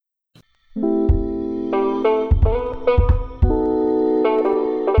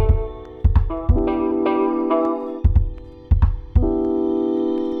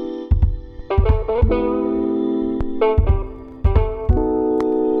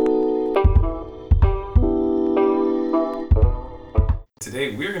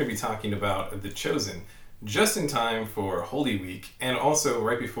today we're going to be talking about The Chosen, just in time for Holy Week, and also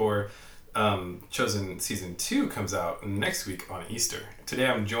right before Chosen Season 2 comes out next week on Easter. Today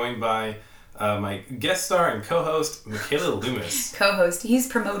I'm joined by my guest star and co-host, Michaela Loomis. Co-host. He's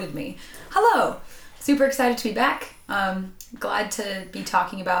promoted me. Hello. Super excited to be back. Glad to be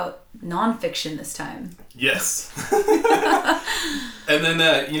talking about nonfiction this time. Yes. And then,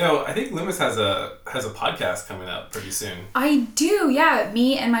 I think Loomis has a podcast coming up pretty soon. I do, yeah.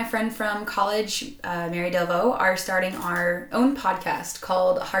 Me and my friend from college, Mary Delvaux, are starting our own podcast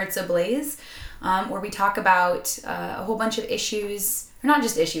called Hearts Ablaze, where we talk about a whole bunch of issues, or not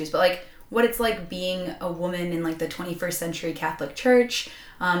just issues, but like what it's like being a woman in like the 21st century Catholic Church,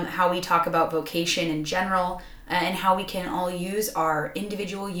 how we talk about vocation in general, and how we can all use our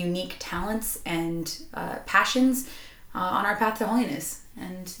individual unique talents and passions on our path to holiness.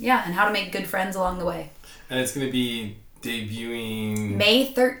 And how to make good friends along the way. And it's going to be debuting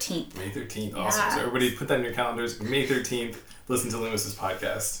May 13th. May 13th, awesome. So everybody put that in your calendars. May 13th, listen to Loomis's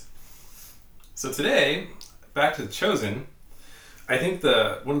podcast. So today, back to The Chosen, I think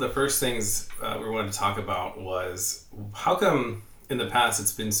one of the first things we wanted to talk about was how come in the past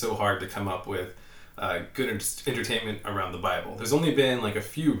it's been so hard to come up with good entertainment around the Bible. There's only been like a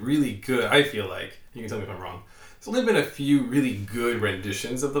few really good, I feel like, you can tell me if I'm wrong, there's only been a few really good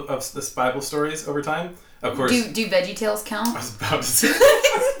renditions of this Bible stories over time. Of course. Do VeggieTales count? I was about to say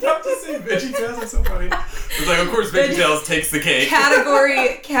VeggieTales. That's so funny. It's like, of course, VeggieTales takes the cake.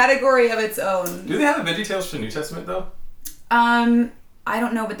 Category of its own. Do they have a VeggieTales for the New Testament though? I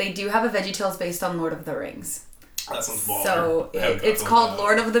don't know, but they do have a VeggieTales based on Lord of the Rings. That sounds baller. So it's called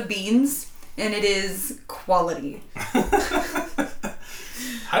Lord of the Beans. And it is quality.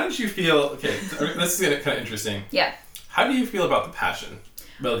 How did you feel? Okay, this is kind of interesting. Yeah. How do you feel about The Passion?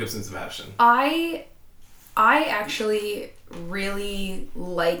 Mel Gibson's The Passion. I actually really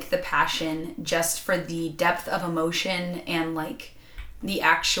like The Passion just for the depth of emotion and like the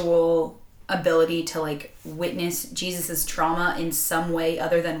actual ability to like witness Jesus's trauma in some way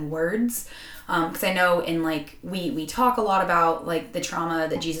other than words. Because I know in like we talk a lot about like the trauma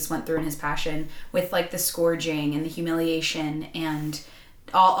that Jesus went through in his passion with like the scourging and the humiliation and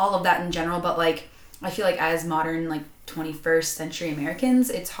all of that in general, but like I feel like as modern like 21st century Americans,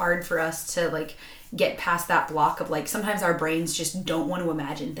 it's hard for us to like get past that block of like sometimes our brains just don't want to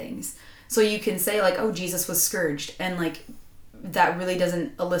imagine things. So you can say like, oh, Jesus was scourged, and like that really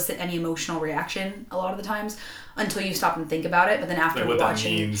doesn't elicit any emotional reaction a lot of the times until you stop and think about it. But then after like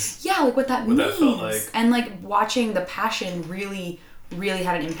watching, like what that means, that felt like. And like watching The Passion really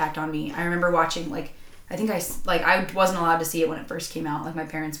had an impact on me. I remember watching like I wasn't allowed to see it when it first came out. Like my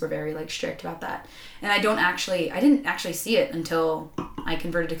parents were very like strict about that, and I didn't actually see it until I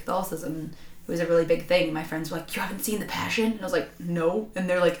converted to Catholicism. It was a really big thing. My friends were like, "You haven't seen The Passion?" And I was like, "No." And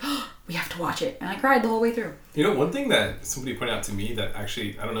they're like, "Oh, we have to watch it." And I cried the whole way through. You know, one thing that somebody pointed out to me that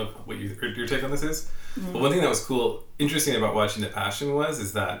actually, I don't know what your take on this is, but one thing that was interesting about watching The Passion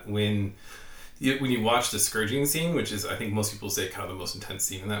is that when you watch the scourging scene, which is, I think most people say, kind of the most intense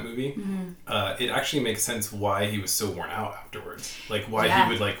scene in that movie, it actually makes sense why he was so worn out afterwards. Like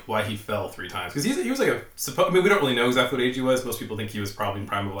why he fell 3 times. Because he was like we don't really know exactly what age he was. Most people think he was probably in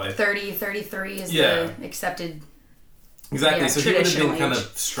prime of life. 33 is the accepted. Exactly. So he would have been kind of age.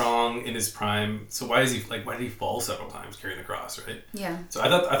 strong in his prime. So why did he fall several times carrying the cross, right? Yeah. So I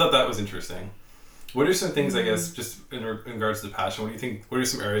thought that was interesting. What are some things, I guess, just in regards to The Passion, what do you think? What are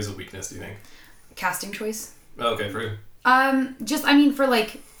some areas of weakness, do you think? Casting choice. Okay, for you. For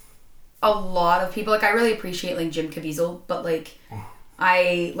like a lot of people, like I really appreciate like Jim Caviezel, but like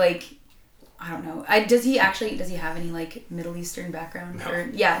I don't know. Does he have any like Middle Eastern background? No.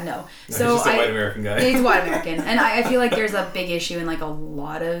 No. No, So he's just a white American guy. Yeah, he's a white American, and I feel like there's a big issue in like a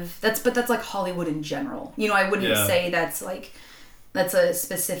lot of that's like Hollywood in general. You know, I wouldn't say that's a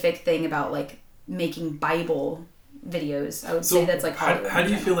specific thing about like making Bible videos. I would say that's like Hollywood. How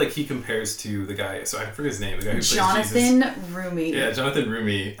do you feel like he compares to the guy? So I forget his name. The guy who plays Jonathan Jesus. Rumi. Yeah, Jonathan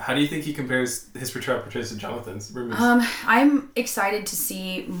Rumi. How do you think he compares his portrayal to Jonathan's? Rumi's? I'm excited to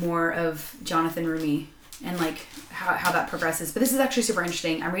see more of Jonathan Rumi and like how that progresses. But this is actually super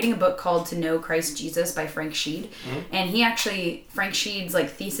interesting. I'm reading a book called To Know Christ Jesus by Frank Sheed, and Frank Sheed's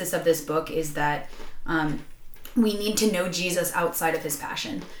like thesis of this book is that we need to know Jesus outside of his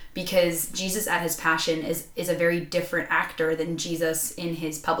passion, because Jesus at his passion is a very different actor than Jesus in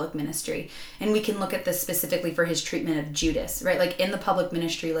his public ministry. And we can look at this specifically for his treatment of Judas, right? Like in the public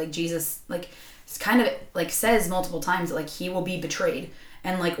ministry, like Jesus like kind of like says multiple times that like he will be betrayed,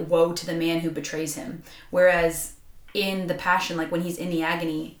 and like woe to the man who betrays him. Whereas in the passion, like when he's in the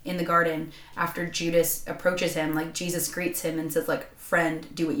agony in the garden after Judas approaches him, like Jesus greets him and says like, friend,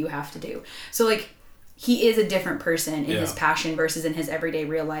 do what you have to do. So like he is a different person in his passion versus in his everyday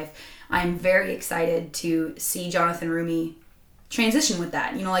real life. I'm very excited to see Jonathan Roumie transition with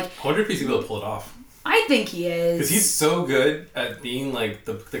that. You know, like I wonder if he's able to pull it off. I think he is. Because he's so good at being like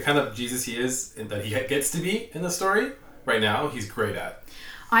the kind of Jesus he is and that he gets to be in the story right now. He's great at.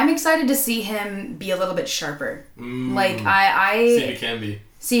 I'm excited to see him be a little bit sharper. Like see if he can be.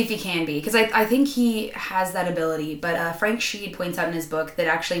 See if he can be, because I think he has that ability. But Frank Sheed points out in his book that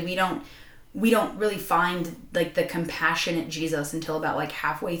actually we don't really find like the compassionate Jesus until about like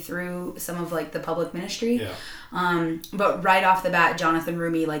halfway through some of like the public ministry. Yeah. But right off the bat, Jonathan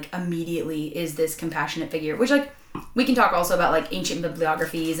Roumie like immediately is this compassionate figure, which like we can talk also about like ancient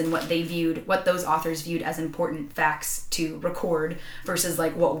bibliographies and what those authors viewed as important facts to record versus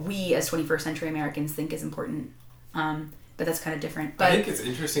like what we as 21st century Americans think is important. But that's kind of different. But I think it's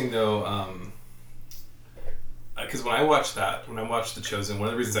interesting though, because when I watched The Chosen, one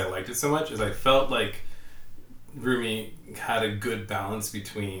of the reasons I liked it so much is I felt like Roumie had a good balance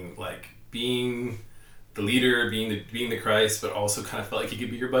between like being the leader, being the Christ, but also kind of felt like he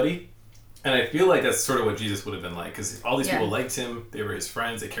could be your buddy. And I feel like that's sort of what Jesus would have been like, because all these people liked him, they were his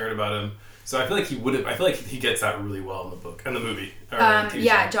friends, they cared about him. So I feel like he gets that really well in the book and the movie.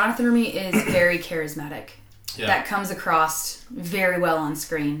 Jonathan Roumie is very charismatic. Yeah. That comes across very well on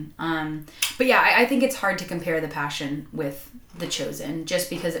screen. But yeah, I think it's hard to compare The Passion with The Chosen, just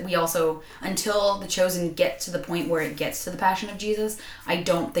because we also, until The Chosen gets to the point where it gets to the Passion of Jesus, I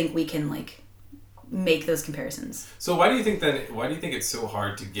don't think we can like make those comparisons. So why do you think it's so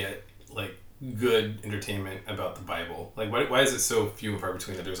hard to get like good entertainment about the Bible? Like why is it so few and far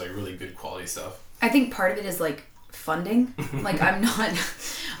between that there's like really good quality stuff? I think part of it is like funding. Like I'm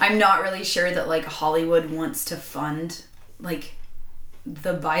not really sure that like Hollywood wants to fund like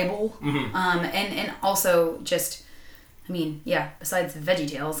the Bible. Mm-hmm. And also just, I mean, yeah, besides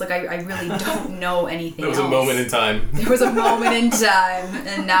VeggieTales, like I really don't know anything else. There was a moment in time. There was a moment in time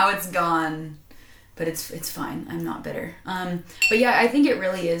and now it's gone. But it's fine. I'm not bitter. But yeah, I think it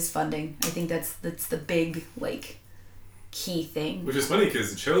really is funding. I think that's the big like key thing. Which is funny because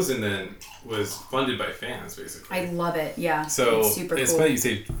The Chosen then was funded by fans basically. I love it. Yeah. So it's super it's cool. funny you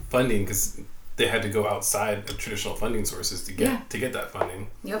say funding because they had to go outside of traditional funding sources to get that funding.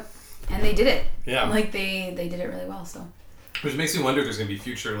 Yep. And they did it. Yeah. Like they did it really well. So. Which makes me wonder if there's gonna be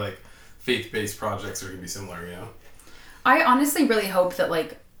future like faith-based projects that are gonna be similar. You know. I honestly really hope that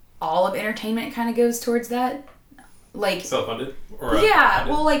like all of entertainment kind of goes towards that, like self-funded or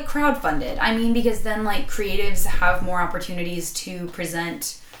well, like crowdfunded. I mean, because then like creatives have more opportunities to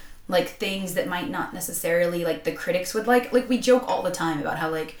present like things that might not necessarily like the critics would like. Like we joke all the time about how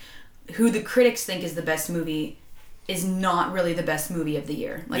like who the critics think is the best movie is not really the best movie of the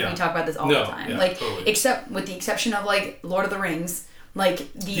year. Like we talk about this all the time. Yeah, like totally. Except with the exception of like Lord of the Rings.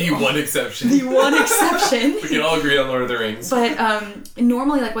 Like the one exception. The one exception. We can all agree on Lord of the Rings. But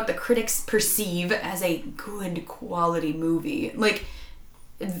normally, like what the critics perceive as a good quality movie, like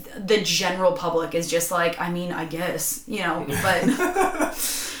the general public is just like, I mean, I guess, you know. But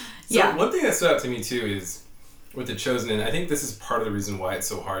So one thing that stood out to me too is with The Chosen, and I think this is part of the reason why it's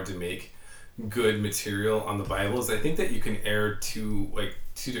so hard to make good material on the Bible, is I think that you can err two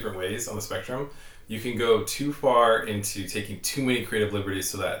different ways on the spectrum. You can go too far into taking too many creative liberties,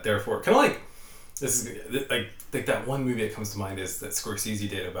 so that therefore, kind of like this is like that one movie that comes to mind is that Scorsese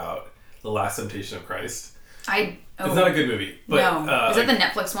did about the Last Temptation of Christ. It's not a good movie. But, no, is that the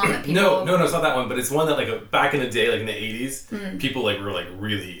Netflix one that people? No, it's not that one. But it's one that like back in the day, like in the 80s, people like were like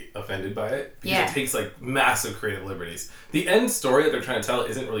really offended by it because it takes like massive creative liberties. The end story that they're trying to tell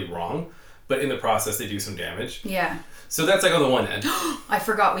isn't really wrong, but in the process they do some damage. Yeah. So that's like on the one end.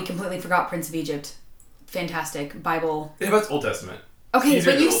 We completely forgot Prince of Egypt. Fantastic Bible. Yeah, but it's Old Testament. Okay,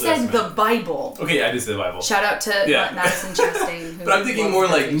 but you said the Bible. Okay, yeah, I did say the Bible. Shout out to Madison Chastain. But I'm thinking more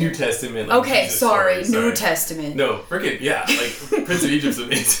like New Testament. Like okay, Jesus sorry, story. New Testament. No, freaking like Prince of Egypt's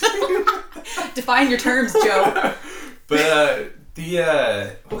amazing. Define your terms, Joe. But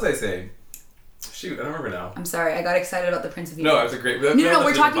what was I saying? Shoot, I don't remember now. I'm sorry, I got excited about the Prince of Egypt. No, it was a great. No,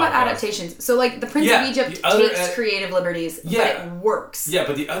 we're talking about adaptations. So like the Prince of Egypt takes creative liberties, but it works. Yeah,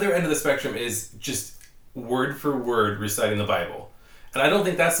 but the other end of the spectrum is just word for word reciting the Bible. And I don't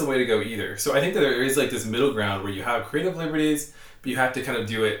think that's the way to go either. So I think that there is like this middle ground where you have creative liberties, but you have to kind of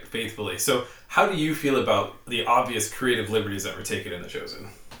do it faithfully. So how do you feel about the obvious creative liberties that were taken in The Chosen?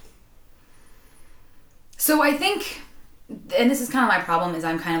 So I think, and this is kind of my problem, is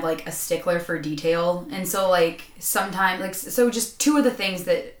I'm kind of like a stickler for detail. And so like sometimes, like, so just two of the things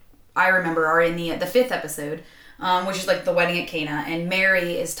that I remember are in the 5th episode. which is like the wedding at Cana, and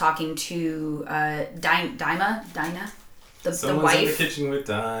Mary is talking to Dinah, the wife. In the kitchen with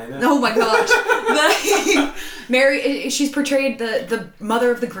Dinah. Oh my gosh. Mary, she's portrayed, the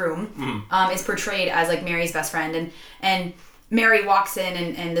mother of the groom is portrayed as like Mary's best friend, and Mary walks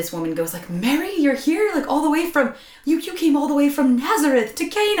in and this woman goes like, Mary, you're here? Like all the way from, you came all the way from Nazareth to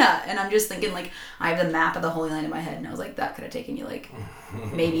Cana. And I'm just thinking like, I have the map of the Holy Land in my head. And I was like, that could have taken you like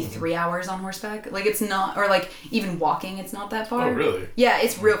maybe 3 hours on horseback. Like it's not, or like even walking, it's not that far. Oh, really? Yeah,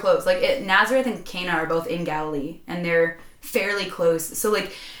 it's real close. Like Nazareth and Cana are both in Galilee and they're fairly close. So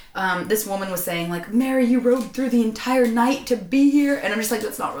like, this woman was saying like, Mary, you rode through the entire night to be here. And I'm just like,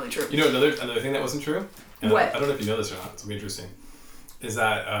 that's not really true. You know, another thing that wasn't true? And What? I don't know if you know this or not. It's going to be interesting. Is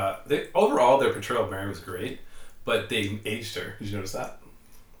that overall their portrayal of Mary was great, but they aged her. Did you notice that?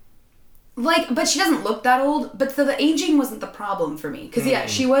 Like, but she doesn't look that old. But so the aging wasn't the problem for me. Because, yeah,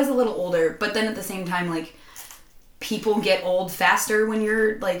 she was a little older. But then at the same time, like, people get old faster when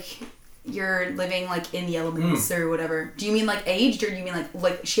you're living, like, in the elements or whatever. Do you mean, like, aged? Or do you mean,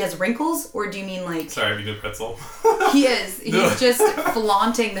 like she has wrinkles? Or do you mean, like... Sorry, we did pretzel. He is. He's just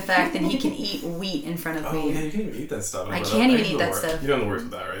flaunting the fact that he can eat wheat in front of me. Oh, yeah, you can't even eat that stuff. I can't even eat that stuff. You don't know the words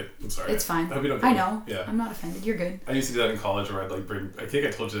of that, right? I'm sorry. It's fine. I hope you don't. I know. Yeah. I'm not offended. You're good. I used to do that in college where I'd, like, bring... I think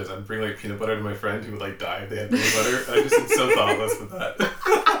I told you this. I'd bring, like, peanut butter to my friend who would, like, die if they had peanut butter. I just am so thoughtless with that.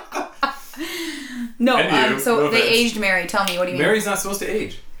 No, And you. so No they offense. aged Mary. Tell me, what do you mean? Mary's not supposed to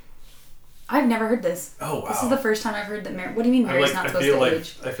age. I've never heard this. Oh, wow. This is the first time I've heard that Mary... What do you mean Mary's not supposed to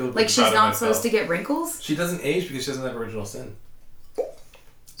age? I feel Like she's proud of not myself. supposed to get wrinkles? She doesn't age because she doesn't have original sin.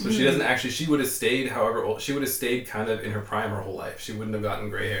 So she doesn't actually... She would have stayed however old... She would have stayed kind of in her prime her whole life. She wouldn't have gotten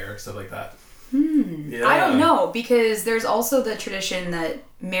gray hair, stuff like that. Yeah. I don't know, because there's also the tradition that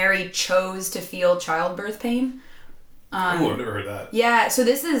Mary chose to feel childbirth pain. Oh, I've never heard that. Yeah, so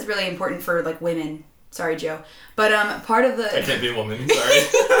this is really important for, like, women. Sorry, Joe. But part of the... I can't be a woman, sorry.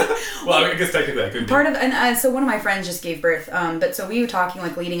 Well, I guess technically I could be. And so one of my friends just gave birth. But so we were talking,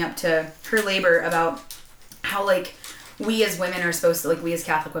 like, leading up to her labor about how, like, we as women are supposed to, like, we as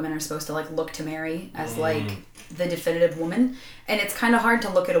Catholic women are supposed to, like, look to Mary as, like, the definitive woman. And it's kind of hard to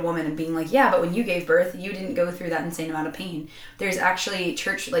look at a woman and being like, yeah, but when you gave birth, you didn't go through that insane amount of pain. There's actually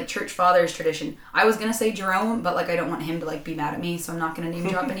church fathers tradition. I was going to say Jerome, but, like, I don't want him to, like, be mad at me, so I'm not going to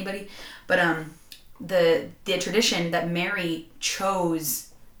name drop anybody. But, the tradition that Mary chose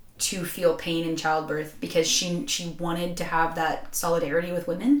to feel pain in childbirth because she wanted to have that solidarity with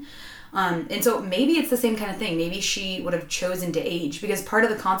women. And so maybe it's the same kind of thing. Maybe she would have chosen to age because part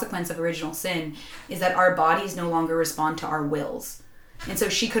of the consequence of original sin is that our bodies no longer respond to our wills. And so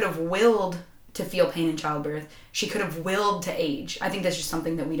she could have willed to feel pain in childbirth. She could have willed to age. I think that's just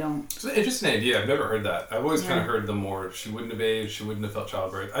something that we don't... It's an interesting idea. I've never heard that. I've always kind of heard the more, she wouldn't have aged, she wouldn't have felt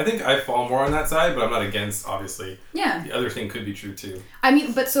childbirth. I think I fall more on that side, but I'm not against, obviously. Yeah. The other thing could be true, too. I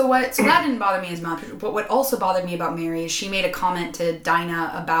mean, but so that didn't bother me as much. But what also bothered me about Mary is she made a comment to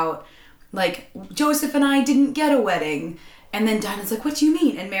Dinah about, like, Joseph and I didn't get a wedding. And then Dinah's like, what do you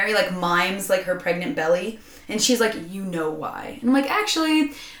mean? And Mary, like, mimes, like, her pregnant belly. And she's like, you know why. And I'm like,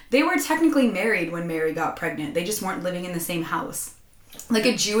 actually... They were technically married when Mary got pregnant. They just weren't living in the same house. Like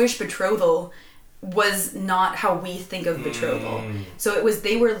a Jewish betrothal was not how we think of betrothal. So it was,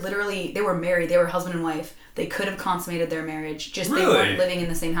 they were married. They were husband and wife. They could have consummated their marriage. Just Really? They weren't living in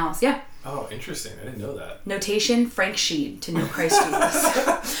the same house. Yeah. Oh, interesting. I didn't know that. Notation, Frank Sheed to know Christ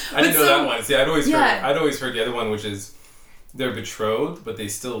Jesus. I didn't know that one. See, I'd always Yeah. heard the other one, which is they're betrothed, but they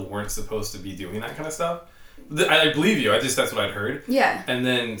still weren't supposed to be doing that kind of stuff. I believe you. That's what I'd heard. Yeah. And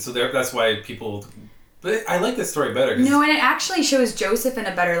then, so that's why people... But I like this story better. No, and it actually shows Joseph in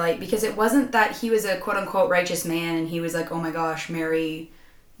a better light because it wasn't that he was a quote-unquote righteous man and he was like, oh my gosh, Mary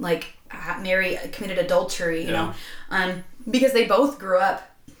committed adultery, you know? Because they both grew up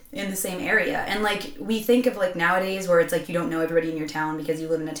in the same area. And, like, we think of, like, nowadays where it's like you don't know everybody in your town because you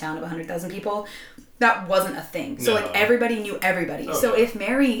live in a town of 100,000 people. That wasn't a thing. So, like, everybody knew everybody. Okay. So if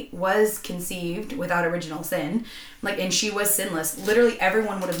Mary was conceived without original sin, like, and she was sinless, literally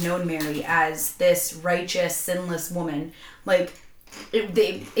everyone would have known Mary as this righteous, sinless woman. Like,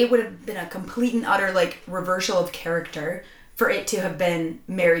 it would have been a complete and utter, like, reversal of character for it to have been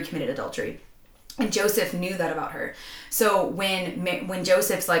Mary committed adultery. And Joseph knew that about her. So when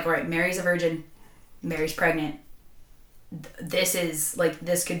Joseph's like, all right, Mary's a virgin, Mary's pregnant,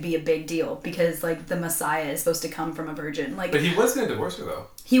 this could be a big deal because, like, the Messiah is supposed to come from a virgin. Like, but he was going to divorce her, though.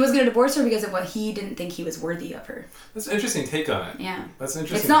 He was going to divorce her because of what he didn't think he was worthy of her. That's an interesting take on it. Yeah. That's an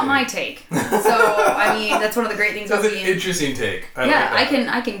interesting It's not take. my take. So, I mean, that's one of the great things about being... being... That's an interesting take. Yeah, like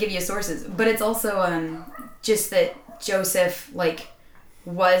I can give you sources. But it's also just that Joseph, like...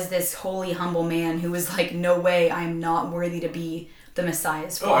 was this holy, humble man who was like, no way, I'm not worthy to be the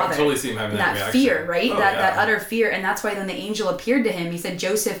Messiah's father. Oh, I can totally see him having that reaction. Fear, right? That utter fear. And that's why when the angel appeared to him, he said,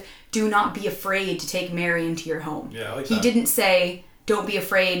 Joseph, do not be afraid to take Mary into your home. Yeah, I like He that. didn't say, don't be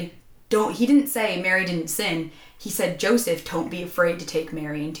afraid. He didn't say Mary didn't sin. He said, Joseph, don't be afraid to take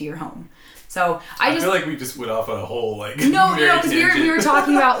Mary into your home. So I feel like we just went off on a whole like no, because we were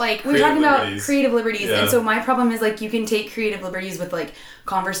talking about like creative liberties, yeah. and so my problem is like you can take creative liberties with like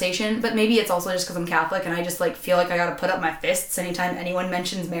conversation, but maybe it's also just because I'm Catholic and I just like feel like I gotta put up my fists anytime anyone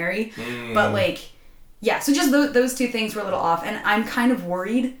mentions Mary. But like, yeah, so just those two things were a little off, and I'm kind of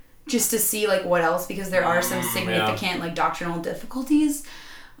worried just to see like what else, because there are some significant like doctrinal difficulties.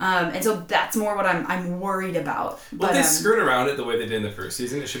 And so that's more what I'm worried about. Well, they skirt around it the way they did in the first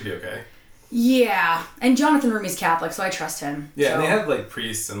season. It should be okay. Yeah, and Jonathan Rumy's Catholic, so I trust him. Yeah, so. and they have like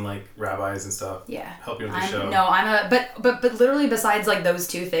priests and like rabbis and stuff. Yeah, help you with the show. No, but literally besides like those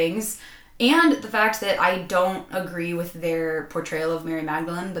two things, and the fact that I don't agree with their portrayal of Mary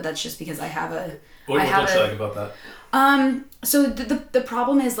Magdalene, but that's just because I have a. What don't you like about that? So the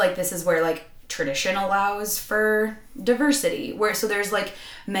problem is like this is where like tradition allows for diversity, where so there's like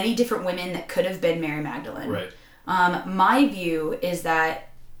many different women that could have been Mary Magdalene. Right. My view is that.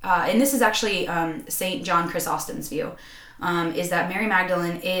 And this is actually St. John Chrysostom's view, is that Mary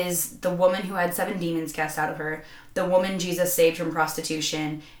Magdalene is the woman who had 7 demons cast out of her, the woman Jesus saved from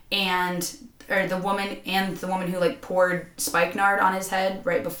prostitution, or the woman who like poured spikenard on his head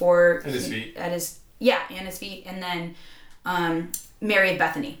right before and his feet. And his feet, and then Mary of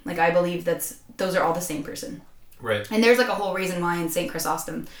Bethany. Like I believe those are all the same person. Right. And there's like a whole reason why, and St.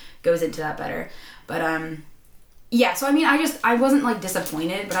 Chrysostom goes into that better, but yeah, so I mean, I wasn't like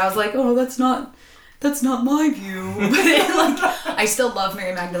disappointed, but I was like, oh, that's not my view. But I still love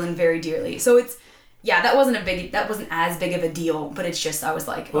Mary Magdalene very dearly. So that wasn't as big of a deal, but it's just, I was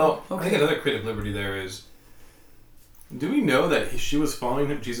like, well, okay. I think another creative liberty there is, do we know that she was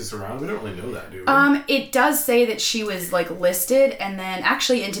following Jesus around? We don't really know that, do we? It does say that she was like listed, and then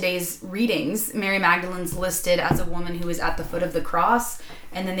actually in today's readings, Mary Magdalene's listed as a woman who was at the foot of the cross,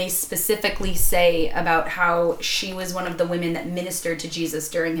 and then they specifically say about how she was one of the women that ministered to Jesus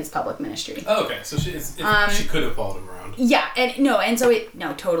during his public ministry. Oh, okay. So she could have followed him around. Yeah,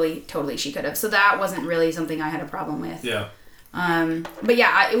 totally she could have. So that wasn't really something I had a problem with. Yeah. But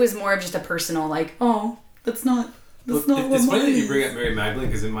yeah, it was more of just a personal like, oh, that's not. It's funny that you bring up Mary Magdalene,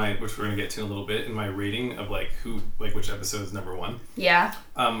 because which we're gonna get to in a little bit, in my rating of like which episode is number 1. Yeah.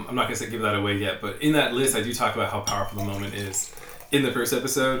 I'm not gonna give that away yet, but in that list I do talk about how powerful the moment is in the first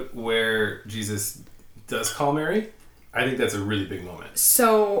episode where Jesus does call Mary. I think that's a really big moment.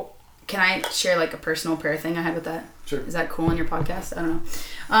 So can I share like a personal prayer thing I had with that? Sure. Is that cool on your podcast? I don't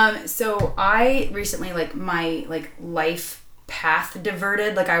know. So I recently like my like life path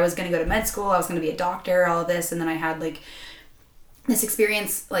diverted. Like I was going to go to med school, I was going to be a doctor, all of this, and then I had like this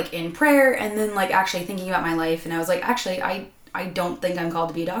experience like in prayer, and then like actually thinking about my life, and I was like, actually I don't think I'm called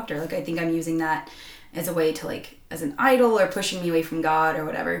to be a doctor. Like I think I'm using that as a way to like as an idol or pushing me away from God or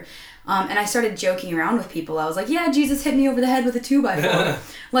whatever. And I started joking around with people. I was like, yeah, Jesus hit me over the head with a 2x4.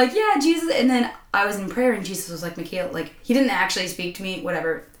 Like, yeah, Jesus. And then I was in prayer and Jesus was like, Michaela, like he didn't actually speak to me,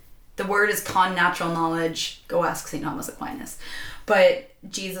 whatever. The word is con natural knowledge. Go ask St. Thomas Aquinas. But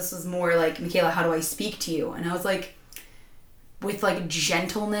Jesus was more like, Michaela, how do I speak to you? And I was like, with like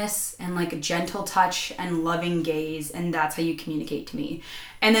gentleness and like a gentle touch and loving gaze, and that's how you communicate to me.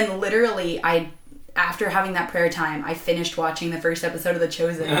 And then literally after having that prayer time, I finished watching the first episode of The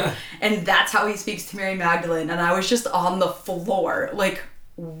Chosen, and that's how he speaks to Mary Magdalene, and I was just on the floor like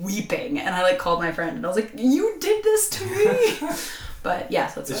weeping, and I like called my friend and I was like, you did this to me. But yeah,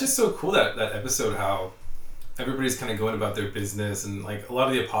 so it's just so cool that episode, how everybody's kind of going about their business, and like a lot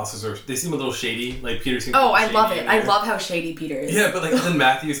of the apostles they seem a little shady. Like Peter seems. Oh, I love it. I love how shady Peter is. Yeah, but like then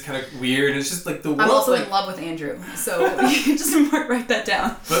Matthew's kind of weird, and it's just like the world. I'm also like, in love with Andrew, so you just write that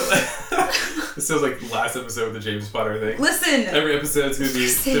down. But this feels like the last episode of the James Potter thing. Listen, every episode's gonna be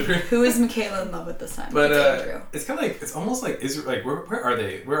different. Who is Michaela in love with this time? But it's Andrew. It's kind of like, it's almost like where are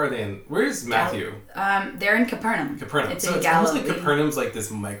they? Where is Matthew? They're in Capernaum. It's in Galilee. Almost like Capernaum's like this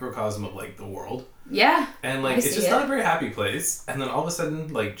microcosm of like the world. Yeah. And like it's just not a very happy place, and then all of a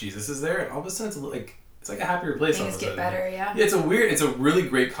sudden like Jesus is there, and all of a sudden it's like a happier place. Things get better, yeah. Yeah, it's a really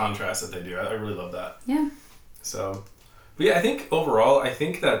great contrast that they do. I really love that. Yeah. So, but yeah, I think overall, I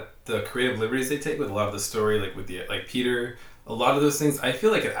think that the creative liberties they take with a lot of the story, like with the Peter, a lot of those things, I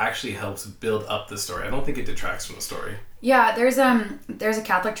feel like it actually helps build up the story. I don't think it detracts from the story. Yeah, there's a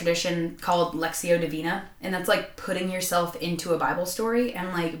Catholic tradition called Lectio Divina, and that's like putting yourself into a Bible story and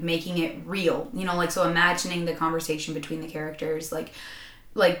like making it real. You know, like so imagining the conversation between the characters, like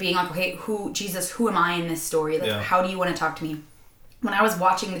like being like, okay, who am I in this story? Like, how do you want to talk to me? When I was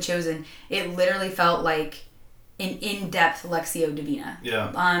watching The Chosen, it literally felt like an in-depth Lectio Divina.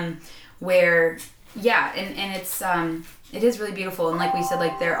 Yeah. Where, and it's, it is really beautiful. And like we said,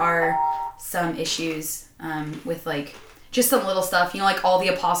 like there are some issues with like just some little stuff. You know, like all the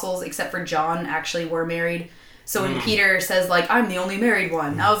apostles except for John actually were married. So when Peter says like, I'm the only married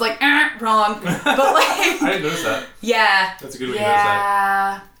one, I was like, wrong. But like, I didn't notice that. Yeah. That's a good way to notice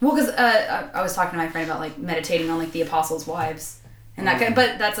that. Well, because I was talking to my friend about like meditating on like the apostles' wives. And that kind of,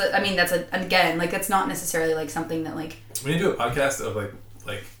 but that's again, like it's not necessarily like something that like. We need to do a podcast of like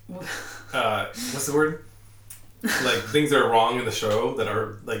what's the word? Like things that are wrong in the show that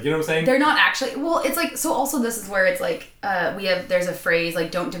are like, you know what I'm saying? They're not actually, well, it's like, so also this is where it's like, there's a phrase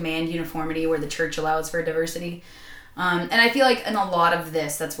like, don't demand uniformity where the church allows for diversity. And I feel like in a lot of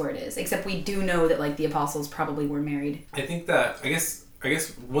this, that's where it is. Except we do know that like the apostles probably were married. I think that, I guess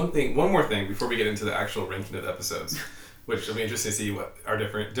one more thing before we get into the actual ranking of the episodes. Which will be interesting to see what how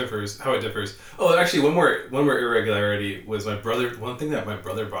it differs. Oh, actually, one more irregularity was one thing that my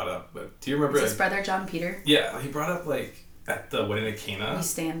brother brought up. But do you remember? Is his brother John Peter? Yeah, he brought up like at the wedding at Cana. We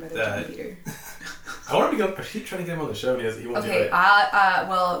stand brother John Peter. I want to go. I keep trying to get him on the show, and he won't do it.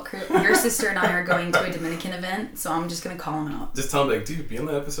 Well, your sister and I are going to a Dominican event, so I'm just gonna call him out. Just tell him like, dude, be on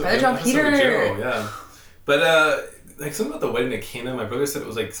the episode. Brother John Peter. Joe. Yeah, but like something about the wedding at Cana, my brother said it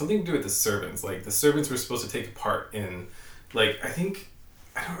was like something to do with the servants. Like the servants were supposed to take a part in, like I don't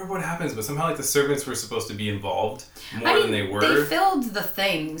remember what happens, but somehow like the servants were supposed to be involved more than they were. They filled the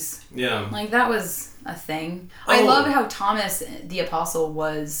things. Yeah. Like that was a thing. Oh. I love how Thomas the apostle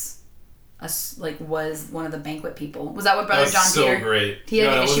was one of the banquet people. Was that what Brother John Peter? So great. He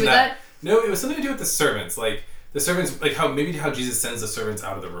had an issue with that? No, it was something to do with the servants. Like the servants, like how Jesus sends the servants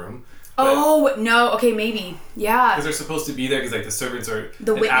out of the room. Oh, no. Okay, maybe. Yeah. Because they're supposed to be there because like the servants are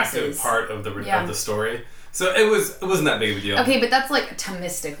the an active part of the story. So it wasn't that big of a deal. Okay, but that's like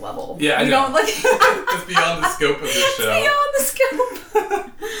Thomistic level. Yeah, I know. Don't like it's beyond the scope of this show. It's beyond the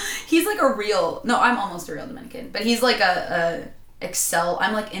scope. He's like I'm almost a real Dominican, but he's like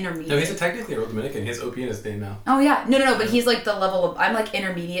I'm like intermediate. No, he's technically a real Dominican. He has OP in his name now. Oh yeah. No, but he's like the level of, I'm like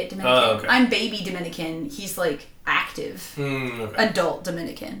intermediate Dominican. Oh, okay. I'm baby Dominican. He's like active. Okay. Adult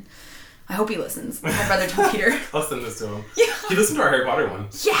Dominican. I hope he listens. My brother John Peter. I'll send this to him. Yeah. He listened to our Harry Potter one.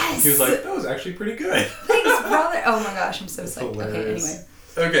 Yes! He was like, that was actually pretty good. Thanks, brother. Oh my gosh, I'm so psyched. Hilarious.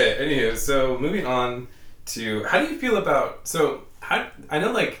 Okay, anyway, so moving on to, how do you feel about, I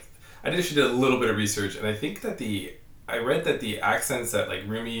know like, I actually did a little bit of research, and I think that I read that the accents that like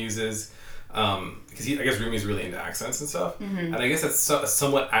Rumi uses, because I guess Rumi's really into accents and stuff, and I guess that's a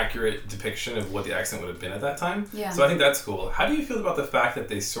somewhat accurate depiction of what the accent would have been at that time. Yeah. So I think that's cool. How do you feel about the fact that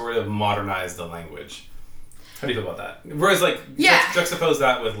they sort of modernized the language? How do you feel about that? Whereas like juxtapose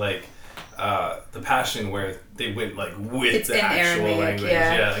that with like the Passion, where they went like with it's the actual Aramaic, language.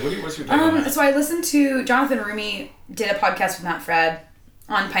 Yeah. Like what's your take on that? So I listened to Jonathan Rumi did a podcast with Matt Fradd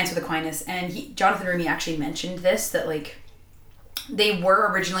on Pints with Aquinas, and Jonathan Rumi actually mentioned this, that like they were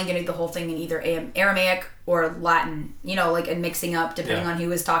originally going to do the whole thing in either Aramaic or Latin, you know, like, and mixing up depending on who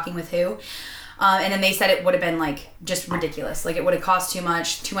was talking with who. And then they said it would have been like just ridiculous. Like it would have cost too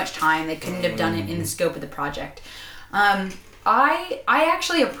much time. They couldn't have done it in the scope of the project. I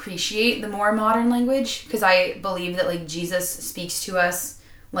actually appreciate the more modern language, because I believe that like Jesus speaks to us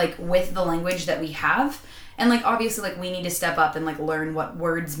like with the language that we have. And like obviously like we need to step up and like learn what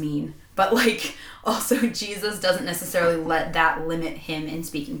words mean. But like also Jesus doesn't necessarily let that limit him in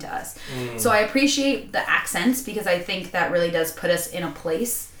speaking to us. So I appreciate the accents, because I think that really does put us in a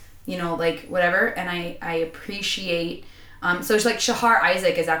place, you know, like whatever. And I appreciate, so it's like Shahar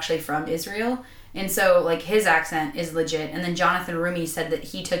Isaac is actually from Israel. And so like his accent is legit. And then Jonathan Rumi said that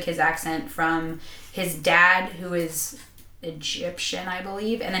he took his accent from his dad, who is Egyptian, I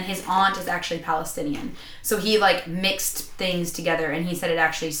believe, and then his aunt is actually Palestinian. So he like mixed things together, and he said it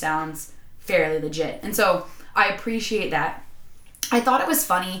actually sounds fairly legit. And so I appreciate that. I thought it was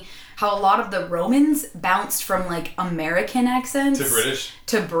funny how a lot of the Romans bounced from like American accents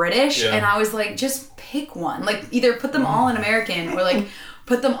to British. Yeah. And I was like, just pick one. Like either put them all in American or like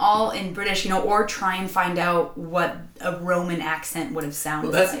put them all in British, you know, or try and find out what a Roman accent would have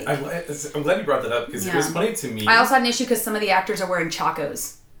sounded like. I'm glad you brought that up, because it was funny to me. I also had an issue because some of the actors are wearing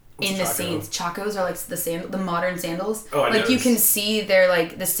chacos in the scenes. Chacos are like the modern sandals. Oh, I like noticed. you can see they're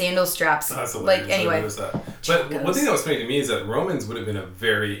like the sandal straps. That's like anyway. But one thing that was funny to me is that Romans would have been a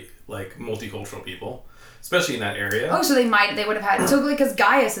very like multicultural people. especially in that area. Oh, so they would have had, so because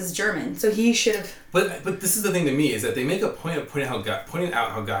Gaius is German, so he should have. But this is the thing to me, is that they make a point of pointing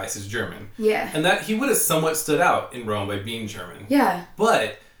out how Gaius is German. Yeah. And that he would have somewhat stood out in Rome by being German. Yeah.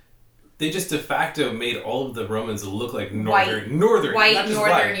 But they just de facto made all of the Romans look like northern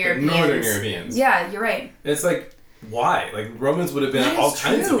Europeans. Yeah, you're right. It's like, why? Like, Romans would have been all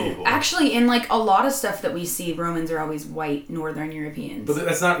kinds of people. Actually, in like a lot of stuff that we see, Romans are always white northern Europeans. But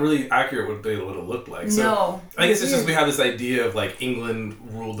that's not really accurate what they would have looked like. So no. I guess it's just we have this idea of like England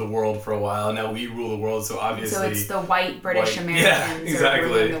ruled the world for a while, and now we rule the world, so obviously... So it's the white British Americans are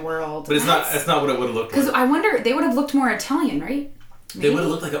ruling the world. But that's not what it would have looked like. Because I wonder, they would have looked more Italian, right? Maybe. They would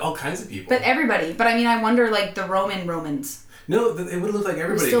have looked like all kinds of people. But everybody. But I mean, I wonder like the Romans. No, it would have looked like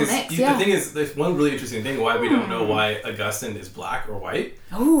everybody. Still mixed, The thing is, there's one really interesting thing why we don't know why Augustine is black or white.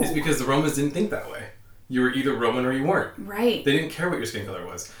 Oh. Is because the Romans didn't think that way. You were either Roman or you weren't. Right. They didn't care what your skin color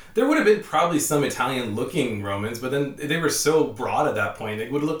was. There would have been probably some Italian-looking Romans, but then they were so broad at that point,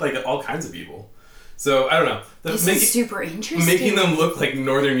 it would have looked like all kinds of people. So, I don't know. This is super interesting. Making them look like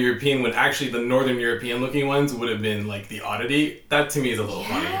Northern European when actually the Northern European looking ones would have been like the oddity, that to me is a little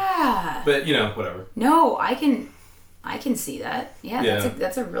funny. Yeah. But, whatever. No, I can see that. Yeah,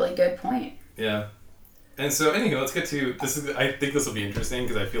 that's a really good point. Yeah. And so, anyway, let's get to this. I think this will be interesting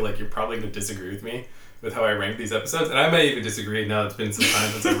because I feel like you're probably going to disagree with me with how I rank these episodes. And I may even disagree now it's been some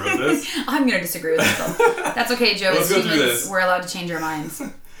time since I wrote this. I'm going to disagree with myself. That's okay, Joe. Let's go through this. We're allowed to change our minds.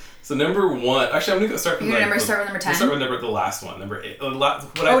 So number 1, actually I'm going to start from start with number 10? We'll start with the last one, number 8.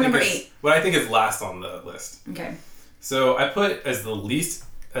 Number 8. What I think is last on the list. Okay. So I put as the least,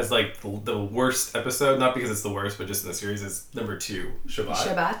 as like the worst episode, not because it's the worst, but just in the series, is number 2,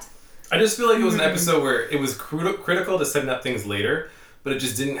 Shabbat. I just feel like it was an episode where it was critical to setting up things later, but it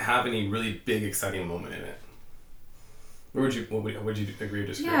just didn't have any really big, exciting moment in it. Would you agree or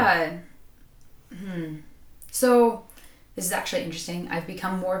disagree? Yeah. So... This is actually interesting. I've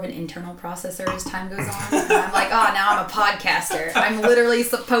become more of an internal processor as time goes on. And I'm like, now I'm a podcaster. I'm literally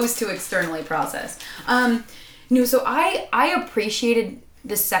supposed to externally process. So I appreciated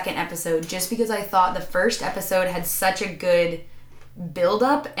the second episode just because I thought the first episode had such a good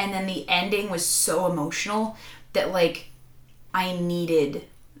build-up, and then the ending was so emotional that, like, I needed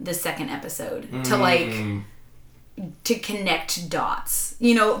the second episode to, like... to connect dots,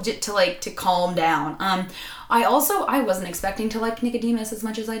 to calm down. I wasn't expecting to like Nicodemus as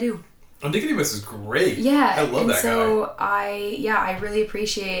much as I do. Oh, Nicodemus is great. Yeah. I love that guy. So I really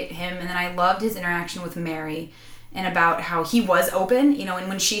appreciate him, and then I loved his interaction with Mary and about how he was open, and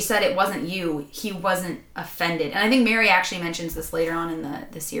when she said it wasn't you, he wasn't offended. And I think Mary actually mentions this later on in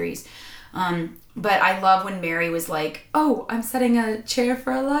the series. But I love when Mary was like, I'm setting a chair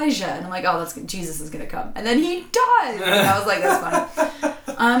for Elijah. And I'm like, that's good. Jesus is going to come. And then he does. And I was like, that's funny.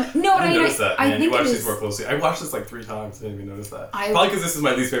 I noticed that. I think you watched these more closely. I watched this like 3 times. I didn't even notice that. Probably because this is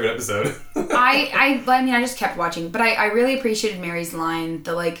my least favorite episode. I just kept watching. But I really appreciated Mary's line,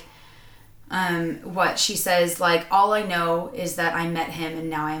 what she says, like, all I know is that I met him and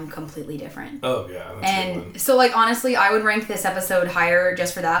now I am completely different. Oh, yeah. That's and a good one. So, like, honestly, I would rank this episode higher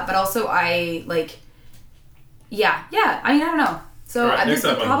just for that. But also, I don't know. So, right,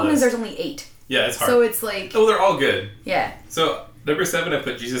 the problem is there's only 8. Yeah, it's hard. So, it's like... Oh, they're all good. Yeah. So, number 7, I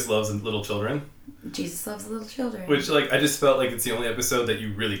put Jesus Loves Little Children. Jesus Loves Little Children. Which, like, I just felt like it's the only episode that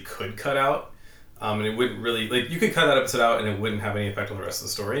you really could cut out. And it wouldn't really... Like, you could cut that episode out and it wouldn't have any effect on the rest of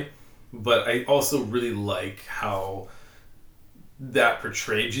the story. But I also really like how that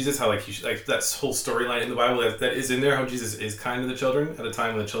portrayed Jesus, how like that whole storyline in the Bible that is in there, how Jesus is kind to the children at a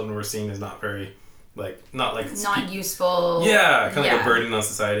time when the children were seen as not very not useful. Yeah, kind of like a burden on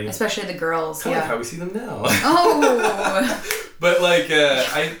society, especially the girls. Kind of like how we see them now. But like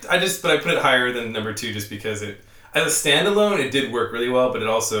I put it higher than number 2 just because it. As a standalone, it did work really well, but it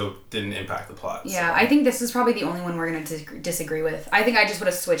also didn't impact the plot. Yeah, so. I think this is probably the only one we're going to disagree with. I think I just would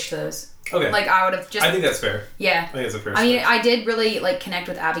have switched those. Okay. Like, I would have just... I think that's fair. Yeah. I think that's a fair I mean, I did really, like, connect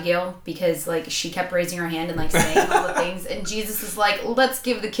with Abigail because, like, she kept raising her hand and, like, saying all the things. And Jesus is like, let's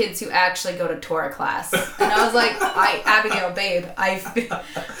give the kids who actually go to Torah class. And I was like, Abigail, babe, I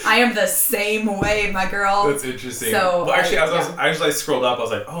am the same way, my girl. That's interesting. So, well, actually, I scrolled up. I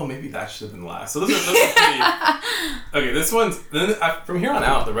was like, maybe that should have been last. So those are pretty... Okay, this one's... Then from here on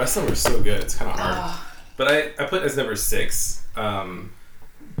out, the rest of them are so good. It's kind of hard. But I put as number 6...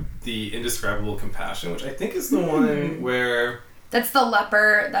 the Indescribable Compassion, which I think is the one where... That's the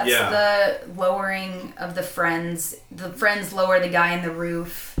leper. That's the lowering of the friends. The friends lower the guy in the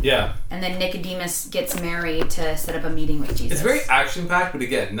roof. Yeah. And then Nicodemus gets Mary to set up a meeting with Jesus. It's very action-packed, but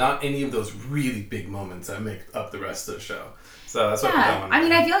again, not any of those really big moments that make up the rest of the show. So that's what yeah. I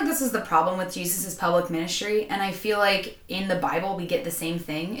mean, I feel like this is the problem with Jesus' public ministry, and I feel like in the Bible we get the same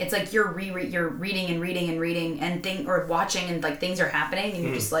thing. It's like you're reading and reading and reading or watching, and like things are happening, and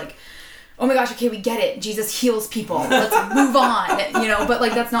you're just like, oh my gosh, okay, we get it. Jesus heals people. Let's move on, But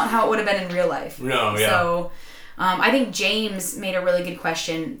like that's not how it would have been in real life. No, yeah. So, I think James made a really good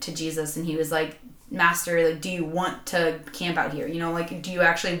question to Jesus, and he was like, Master, like, do you want to camp out here? Like, do you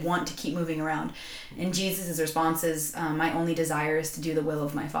actually want to keep moving around? And Jesus' response is, my only desire is to do the will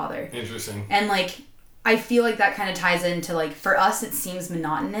of my Father. Interesting. And like, I feel like that kind of ties into like, for us it seems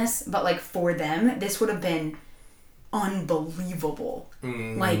monotonous, but like for them, this would have been unbelievable.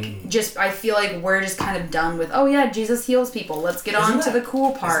 Like, just, I feel like we're just kind of done with, oh yeah, Jesus heals people. Let's get on to the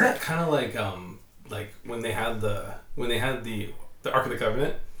cool part. Isn't that kind of like when they had the Ark of the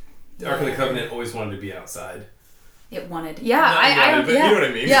Covenant? The Ark of the Covenant always wanted to be outside. It wanted. Yeah, I don't. You know what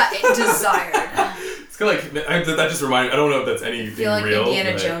I mean? Yeah, it desired. It's kind of like that. Just reminded. I don't know if that's anything real. I feel like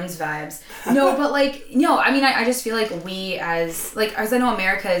Indiana Jones vibes. No, but like no. I mean, I just feel like we as I know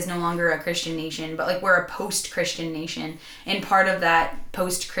America is no longer a Christian nation, but like we're a post-Christian nation, and part of that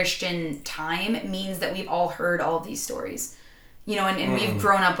post-Christian time means that we've all heard all of these stories. And we've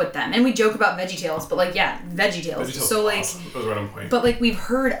grown up with them. And we joke about VeggieTales, but like, yeah, VeggieTales. So like, awesome. That was right on point. But like, we've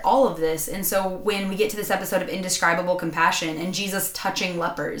heard all of this. And so when we get to this episode of Indescribable Compassion and Jesus touching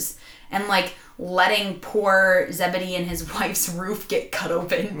lepers and like letting poor Zebedee and his wife's roof get cut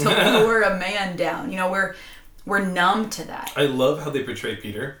open to lure a man down, we're numb to that. I love how they portray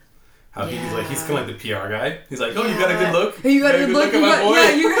Peter. How he's kind of like the PR guy. He's like, oh, you got a good look? You got a good look at my boy?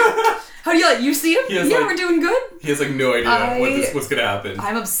 Yeah, how do you like? You see him? Yeah, like, we're doing good. He has like no idea what's gonna happen.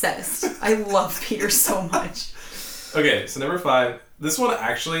 I'm obsessed. I love Peter so much. Okay, so number 5. This one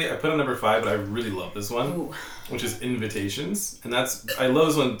actually I put on number 5, but I really love this one, which is invitations, and I love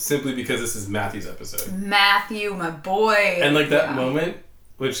this one simply because this is Matthew's episode. Matthew, my boy. And like that moment,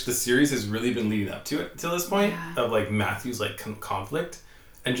 which the series has really been leading up to it till this point of like Matthew's like conflict,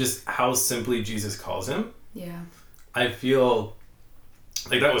 and just how simply Jesus calls him. Yeah. I feel.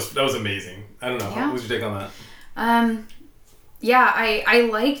 Like that was amazing. I don't know. Yeah. What was your take on that? I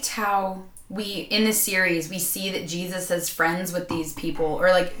liked how in this series we see that Jesus is friends with these people, or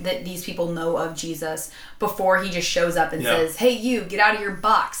like that these people know of Jesus before he just shows up and says, "Hey, you, get out of your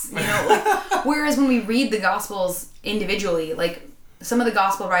box." Whereas when we read the Gospels individually, like some of the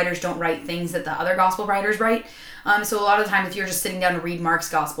Gospel writers don't write things that the other Gospel writers write. So a lot of the time, if you're just sitting down to read Mark's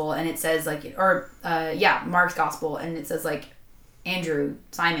Gospel and it says like, Mark's Gospel and it says like, Andrew,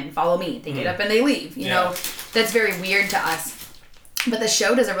 Simon, follow me. They get up and they leave. You know, that's very weird to us. But the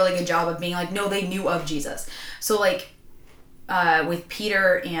show does a really good job of being like, no, they knew of Jesus. So like with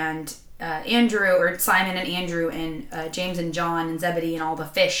Peter and Andrew, or Simon and Andrew and James and John and Zebedee and all the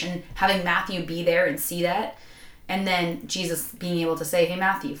fish, and having Matthew be there and see that, and then Jesus being able to say, hey,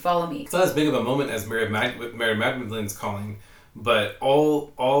 Matthew, follow me. It's not as big of a moment as Mary Magdalene's calling, but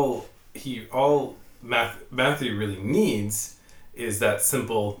all Matthew really needs is that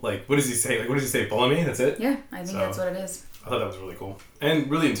simple, like, what does he say? Like, what does he say? Follow me? That's it? Yeah, I think that's what it is. I thought that was really cool. And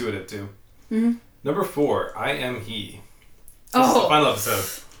really intuitive, too. Mm-hmm. Number 4, I Am He. This is the final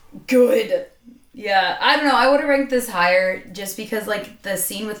episode. Good. Yeah, I don't know. I would have ranked this higher just because, like, the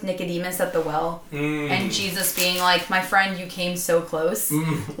scene with Nicodemus at the well and Jesus being like, my friend, you came so close,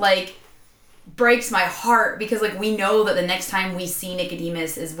 like, breaks my heart because, like, we know that the next time we see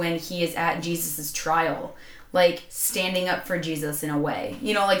Nicodemus is when he is at Jesus's trial, like, standing up for Jesus in a way.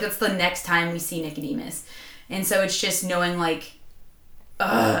 You know, like, that's the next time we see Nicodemus. And so it's just knowing, like,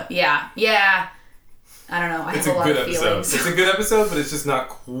 yeah. I don't know. I have a lot of feelings. It's a good episode, but it's just not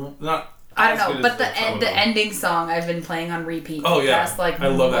cool. I don't know, but the ending song I've been playing on repeat. Oh yeah, past, like, I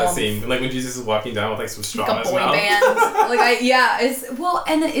love that scene. Like when Jesus is walking down with like some straw in his mouth. Like a boy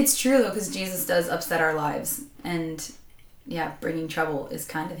band. And it's true though, because Jesus does upset our lives, and bringing trouble is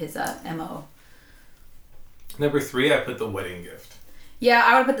kind of his MO. Number 3, I put The Wedding Gift. Yeah,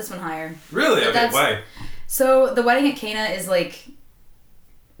 I would put this one higher. Really? Okay, why? So The Wedding at Cana is like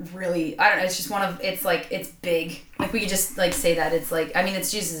really, I don't know, it's just one of, it's like, it's big. Like we could just like say that it's like, I mean,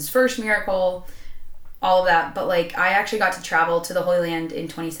 it's Jesus' first miracle, all of that, but like I actually got to travel to the Holy Land in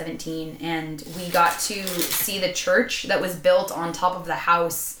 2017, and we got to see the church that was built on top of the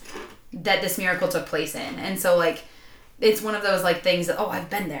house that this miracle took place in. And so like it's one of those like things that, I've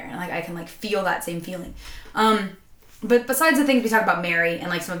been there, and like I can like feel that same feeling. But besides the things we talk about Mary and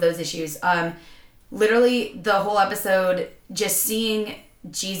like some of those issues, literally the whole episode, just seeing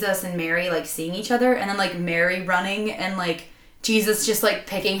Jesus and Mary like seeing each other, and then like Mary running and like Jesus just like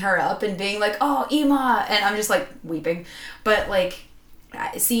picking her up and being like, oh, Ema, and I'm just like weeping. But like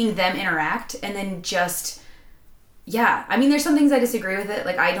seeing them interact, and then just yeah, I mean, there's some things I disagree with it.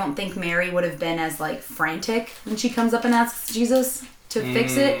 Like, I don't think Mary would have been as, like, frantic when she comes up and asks Jesus to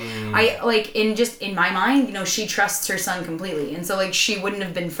fix it. I, like, in my mind, you know, she trusts her son completely. And so, like, she wouldn't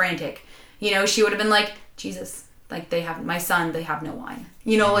have been frantic. You know, she would have been like, Jesus, like, they have no wine.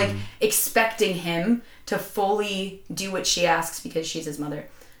 You know, like, expecting him to fully do what she asks because she's his mother.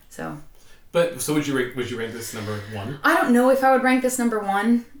 So... But so would you rank this number 1? I don't know if I would rank this number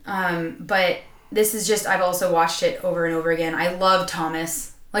 1, but this is just, I've also watched it over and over again. I love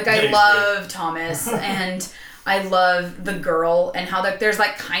Thomas. Like, I love Thomas, and I love the girl, and how there's,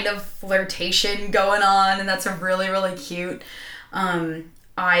 like, kind of flirtation going on, and that's really, really cute.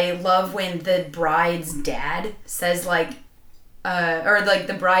 I love when the bride's dad says, like, or, like,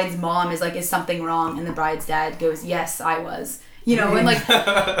 the bride's mom is like, is something wrong? And the bride's dad goes, yes, I was. You know, and like,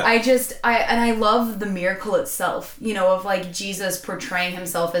 I love the miracle itself, you know, of like Jesus portraying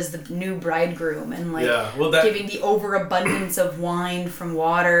himself as the new bridegroom and like giving the overabundance of wine from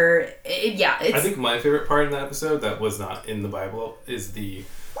water. I think my favorite part in that episode that was not in the Bible is the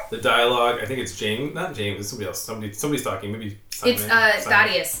dialogue. I think it's not James, it's somebody else. Somebody's talking, maybe Simon. It's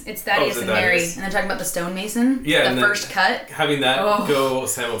Thaddeus. It's Thaddeus and Mary. And they're talking about the stonemason. Yeah. The first cut. Having that go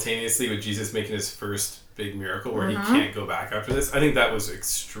simultaneously with Jesus making his first big miracle where he can't go back after this. I think that was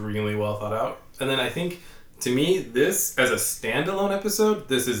extremely well thought out. And then I think, to me, this, as a standalone episode,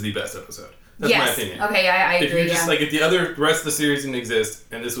 this is the best episode. That's my opinion. Okay, I agree. If you just, like, if the rest of the series didn't exist,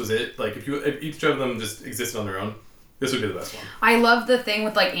 and this was it, like, if each of them just existed on their own, this would be the best one. I love the thing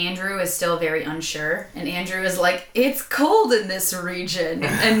with, like, Andrew is still very unsure. And Andrew is like, it's cold in this region.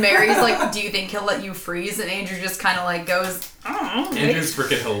 And Mary's like, do you think he'll let you freeze? And Andrew just kind of, like, goes, oh. Andrew's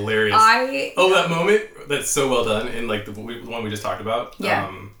freaking hilarious. That moment, that's so well done. In, like, the one we just talked about.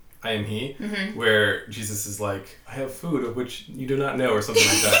 Yeah. I am he. Mm-hmm. Where Jesus is like, I have food of which you do not know, or something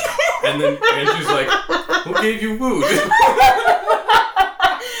like that. And then Andrew's like, who gave you food?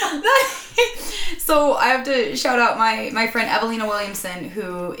 So I have to shout out my friend Evelina Williamson,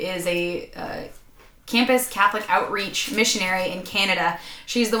 who is a campus Catholic outreach missionary in Canada.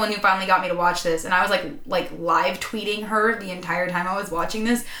 She's the one who finally got me to watch this, and I was like live tweeting her the entire time I was watching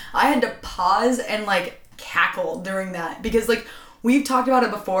this. I had to pause and like cackle during that because like we've talked about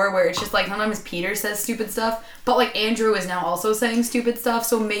it before where it's just like sometimes Peter says stupid stuff, but like Andrew is now also saying stupid stuff,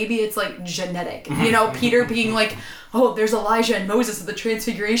 so maybe it's like genetic. You know, Peter being like, oh, there's Elijah and Moses at the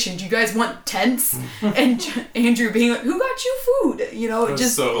Transfiguration. Do you guys want tents? And Andrew being like, who got you food? You know, it was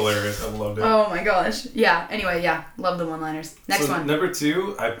just so hilarious. I loved it. Oh my gosh. Yeah. Anyway, yeah. Love the one-liners. Next one. Number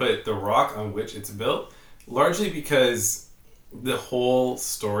 2, I put the rock on which it's built, largely because the whole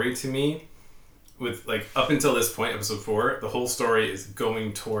story to me, with like up until this point, episode 4, the whole story is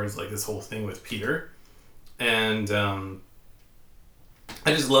going towards like this whole thing with Peter, and I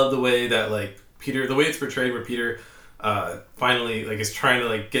just love the way that like Peter, the way it's portrayed, where Peter finally like is trying to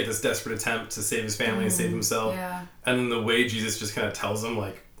like get this desperate attempt to save his family and save himself, and then the way Jesus just kind of tells him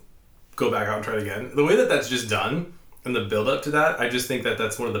like, go back out and try it again. The way that that's just done and the build up to that, I just think that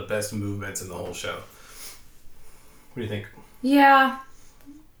that's one of the best movements in the whole show. What do you think?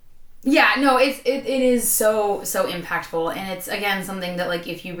 Yeah, no, it is so impactful, and it's again something that like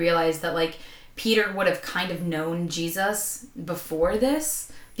if you realize that like Peter would have kind of known Jesus before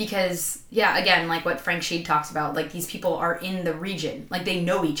this, because again, like what Frank Sheed talks about, like these people are in the region, like they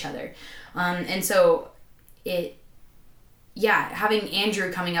know each other, and so having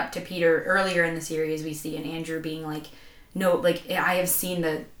Andrew coming up to Peter earlier in the series, we see an Andrew being like, no, like I have seen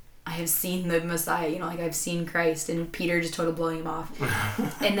the Messiah, you know, like I've seen Christ, and Peter just totally blowing him off.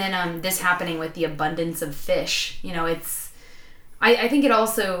 And then this happening with the abundance of fish, you know, I think it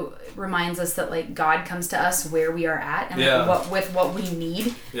also reminds us that like God comes to us where we are at and like what we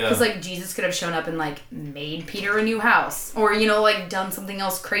need. Because like Jesus could have shown up and like made Peter a new house, or you know, like done something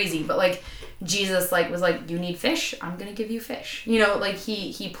else crazy, but like Jesus like was like, you need fish, I'm gonna give you fish. You know, like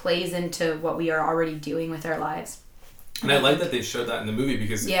he plays into what we are already doing with our lives. And I like that they showed that in the movie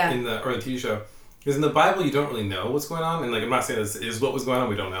because the TV show, because in the Bible you don't really know what's going on, and like I'm not saying this is what was going on,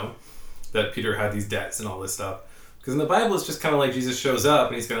 we don't know that Peter had these debts and all this stuff. Because in the Bible it's just kind of like Jesus shows up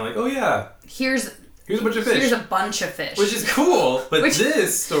and he's kind of like, oh yeah, here's a bunch of fish. Here's a bunch of fish, which is cool. But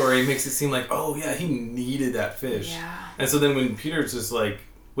this story makes it seem like, oh yeah, he needed that fish. Yeah. And so then when Peter's just like,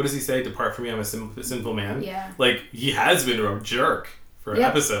 what does he say? Depart from me, I'm a sinful man. Yeah. Like he has been a jerk for an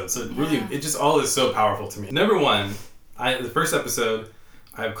episode, so it just all is so powerful to me. Number 1. The first episode,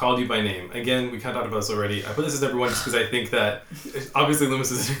 I've called you by name. Again, we kind of talked about this already. I put this as number 1 just because I think that, obviously Loomis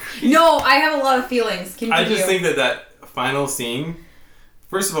doesn't agree. No, I have a lot of feelings. I just think that final scene,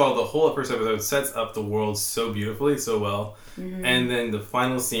 first of all, the whole first episode sets up the world so beautifully, so well. Mm-hmm. And then the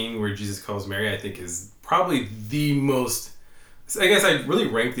final scene where Jesus calls Mary, I think is probably the most. I guess I really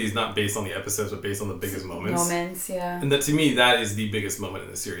rank these not based on the episodes, but based on the biggest moments. Yeah. And that to me, that is the biggest moment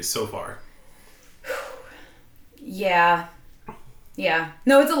in the series so far. Yeah.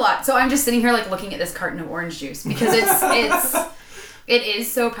 No, it's a lot. So I'm just sitting here like looking at this carton of orange juice because it is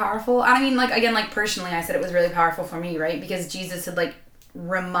so powerful. I mean, like, again, like personally, I said it was really powerful for me, right? Because Jesus had like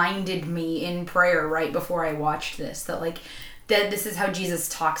reminded me in prayer right before I watched this that this is how Jesus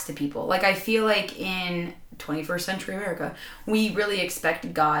talks to people. Like, I feel like in 21st century America, we really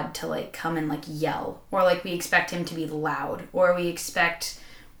expect God to like come and like yell, or like we expect him to be loud, or we expect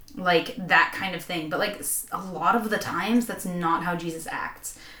like that kind of thing. But like a lot of the times that's not how Jesus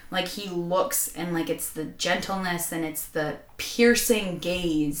acts. Like, he looks, and like it's the gentleness and it's the piercing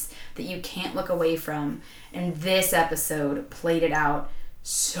gaze that you can't look away from. And this episode played it out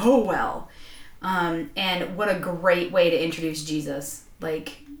so well. And what a great way to introduce Jesus.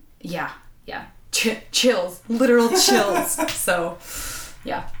 Like, yeah. Chills, literal chills. So,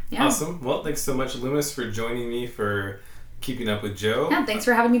 yeah. Awesome. Well, thanks so much, Loomis, for joining me for Keeping Up with Joe. Yeah, thanks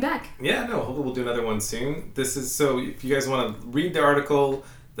for having me back. Yeah, no, hopefully we'll do another one soon. So if you guys want to read the article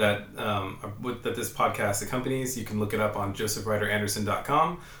that that this podcast accompanies, you can look it up on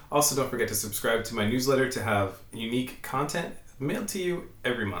josephryderanderson.com. Also, don't forget to subscribe to my newsletter to have unique content mailed to you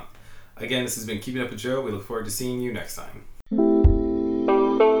every month. Again, this has been Keeping Up with Joe. We look forward to seeing you next time.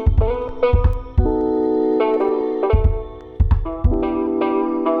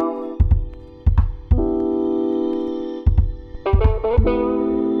 Thank you.